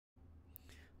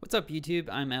What's up YouTube?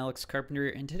 I'm Alex Carpenter,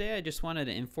 and today I just wanted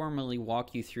to informally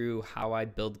walk you through how I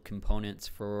build components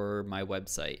for my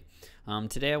website.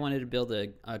 Today I wanted to build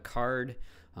a card,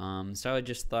 so I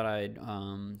just thought I'd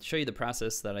show you the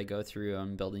process that I go through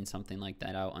on building something like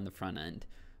that out on the front end.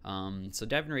 So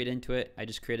diving right into it, I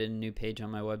just created a new page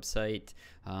on my website.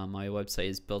 My website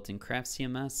is built in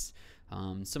CraftCMS.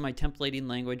 So my templating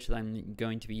language that I'm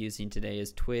going to be using today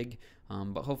is Twig,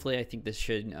 but hopefully I think this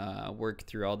should work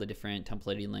through all the different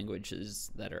templating languages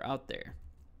that are out there.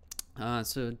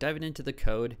 So diving into the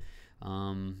code,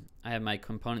 I have my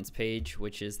components page,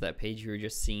 which is that page you were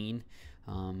just seeing,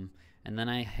 and then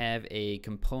I have a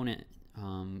component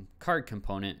card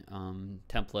component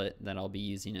template that I'll be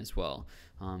using as well.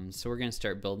 So we're going to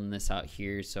start building this out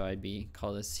here. So I'd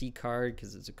call this C card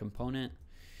because it's a component.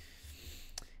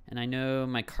 And I know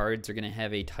my cards are going to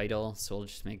have a title, so we'll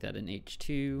just make that an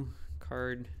H2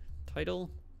 card title.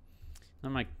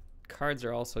 And my cards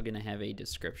are also going to have a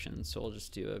description, so we'll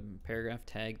just do a paragraph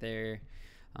tag there.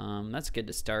 That's good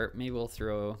to start. Maybe we'll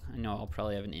throw, I know I'll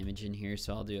probably have an image in here,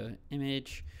 so I'll do an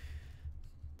image,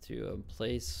 do a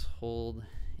place, hold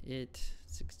it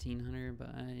 1600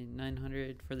 by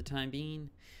 900 for the time being.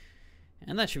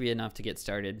 And that should be enough to get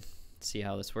started. See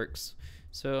how this works.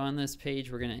 So on this page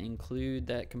we're going to include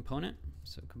that component,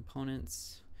 so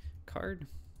components card.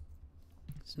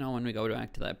 So now when we go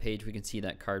back to that page we can see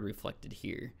that card reflected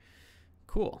here.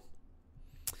 Cool.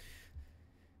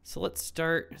 So let's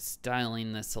start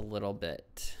styling this a little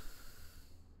bit.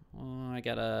 Well, I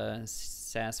got a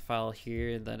SAS file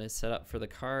here that is set up for the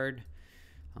card.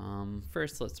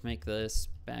 First let's make this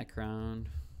background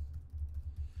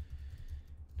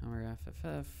number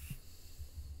FFF.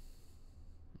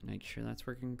 Make sure that's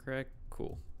working correct.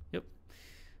 Cool. Yep.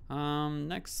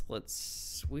 Next,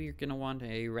 we're gonna want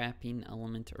a wrapping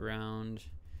element around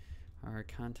our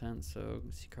content. So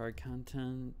C card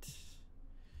content.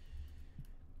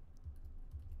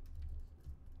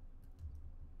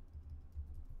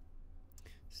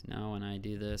 So now when I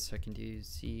do this, I can do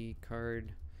C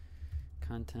card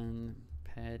content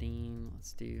padding.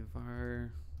 Let's do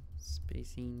var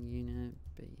spacing unit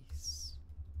base.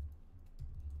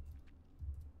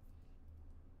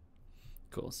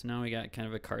 Cool, so now we got kind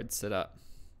of a card set up.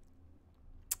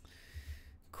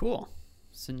 Cool,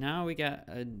 so now we got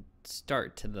a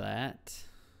start to that.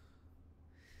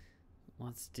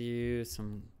 Let's do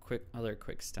some other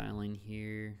quick styling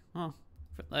here. Well,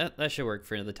 that should work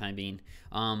for the time being.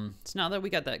 So now that we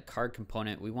got that card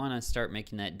component, we want to start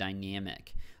making that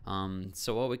dynamic.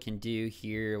 So what we can do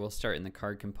here, we'll start in the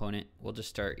card component. We'll just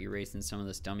start erasing some of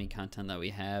this dummy content that we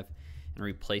have and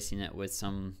replacing it with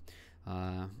some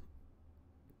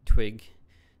Twig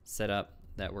setup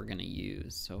that we're going to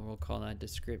use. So we'll call that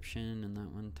description and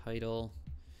that one title.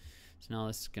 So now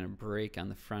this is going to break on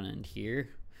the front end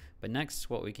here. But next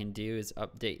what we can do is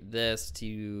update this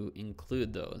to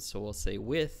include those. So we'll say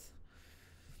with,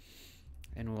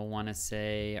 and we'll want to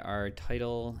say our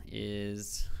title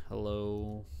is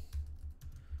hello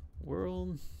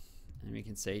world, and we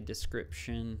can say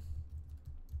description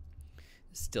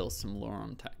is still some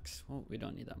lorem text. Well, we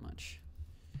don't need that much.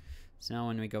 So now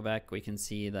when we go back, we can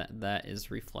see that that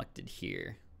is reflected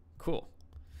here. Cool.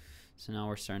 So now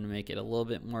we're starting to make it a little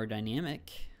bit more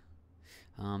dynamic.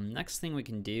 Next thing we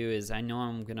can do is, I know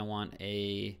I'm going to want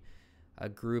a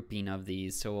grouping of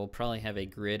these, so we'll probably have a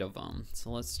grid of them. So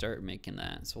let's start making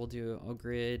that. So we'll do a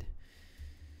grid.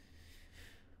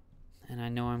 And I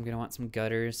know I'm going to want some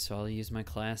gutters, so I'll use my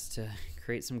class to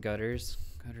create some gutters.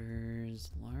 Gutters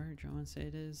large, I want to say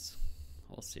it is.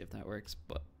 We'll see if that works,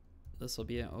 but this will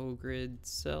be an O grid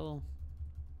cell,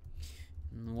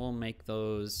 and we'll make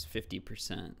those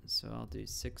 50%. So I'll do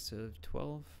 6 of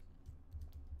 12.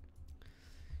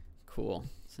 Cool.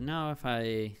 So now if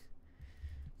I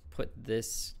put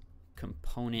this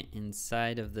component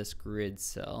inside of this grid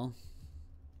cell,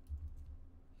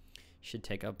 should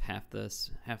take up half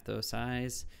those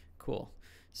size. Cool.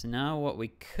 So now what we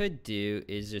could do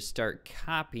is just start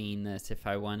copying this if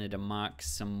I wanted to mock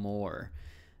some more.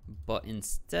 But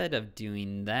instead of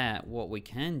doing that, what we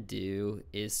can do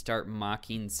is start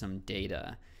mocking some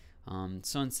data.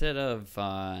 So instead of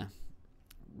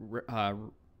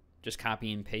just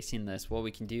copying and pasting this, what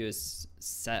we can do is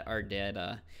set our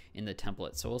data in the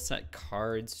template. So we'll set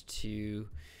cards to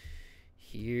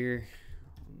here,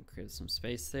 create some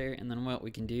space there, and then what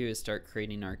we can do is start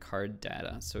creating our card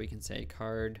data. So we can say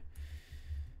card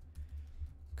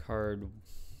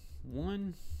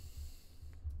 1.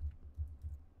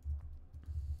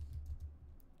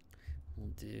 We'll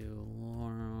do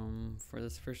lorem for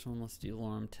this first one. Let's do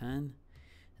lorem 10, and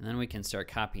then we can start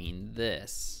copying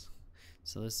this.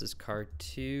 So this is card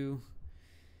 2,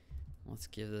 Let's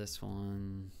give this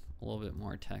one a little bit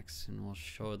more text and we'll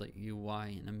show the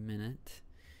UI in a minute.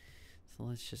 So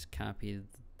let's just copy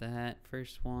that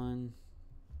first one.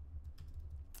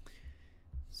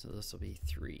 So this will be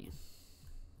 3.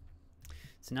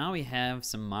 So now we have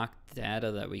some mock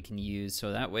data that we can use,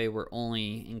 so that way we're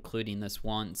only including this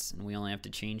once and we only have to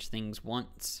change things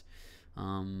once.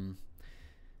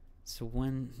 So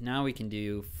now we can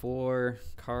do for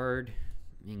card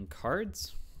in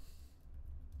cards,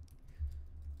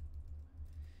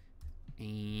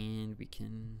 and we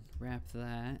can wrap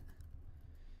that.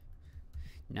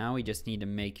 Now we just need to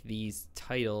make these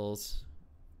titles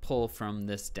pull from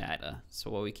this data. So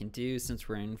what we can do, since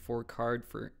we're in for card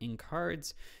for in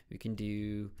cards, we can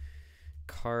do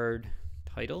card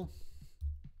title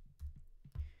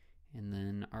and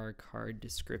then our card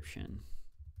description.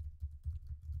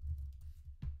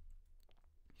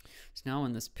 So now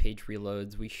when this page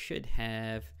reloads, we should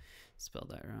have, spelled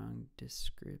that wrong,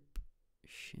 description.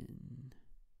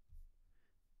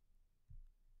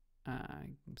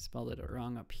 I spelled it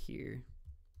wrong up here.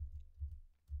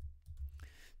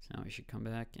 So now we should come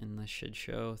back and this should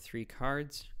show 3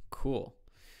 cards. Cool.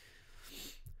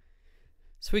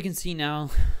 So we can see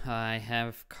now I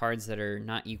have cards that are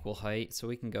not equal height. So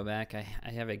we can go back. I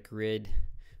have a grid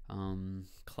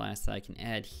class that I can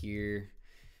add here.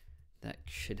 That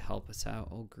should help us out.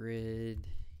 Oh, grid.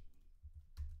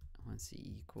 I want to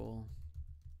see equal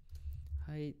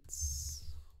heights.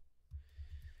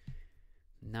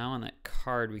 Now on that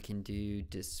card, we can do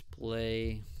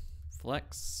display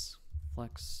flex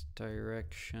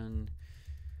direction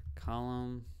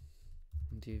column.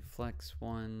 Do flex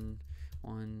 1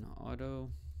 auto.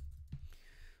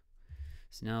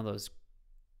 So now those.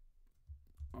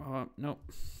 Oh nope.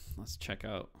 Let's check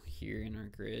out here in our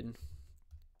grid.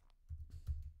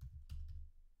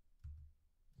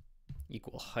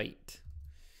 Equal height.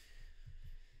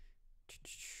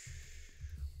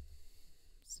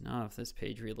 So now if this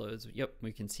page reloads, yep,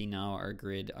 we can see now our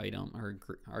grid item,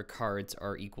 our cards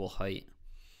are equal height.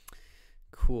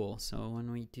 Cool. So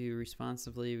when we do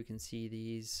responsively, we can see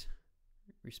these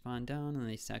respond down and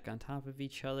they stack on top of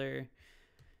each other.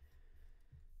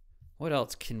 What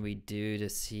else can we do to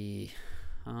see?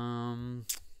 Yeah,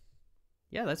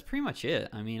 that's pretty much it.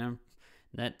 I mean,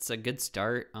 that's a good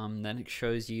start. Then it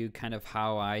shows you kind of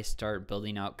how I start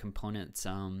building out components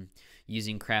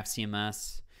using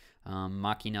CraftCMS,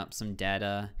 mocking up some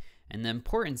data. And the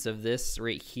importance of this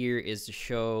right here is to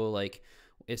show, like,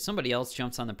 if somebody else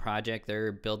jumps on the project,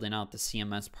 they're building out the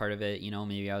CMS part of it. You know,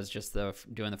 maybe I was just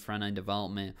doing the front end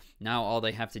development. Now all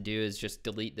they have to do is just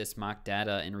delete this mock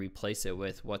data and replace it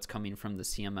with what's coming from the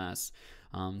CMS.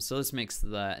 So this makes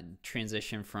the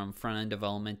transition from front end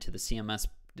development to the CMS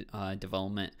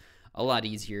development a lot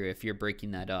easier if you're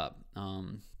breaking that up.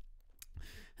 And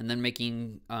then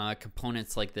making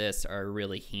components like this are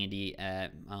really handy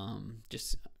at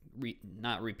just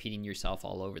not repeating yourself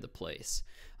all over the place.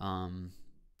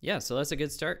 Yeah, so that's a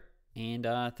good start, and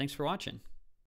thanks for watching.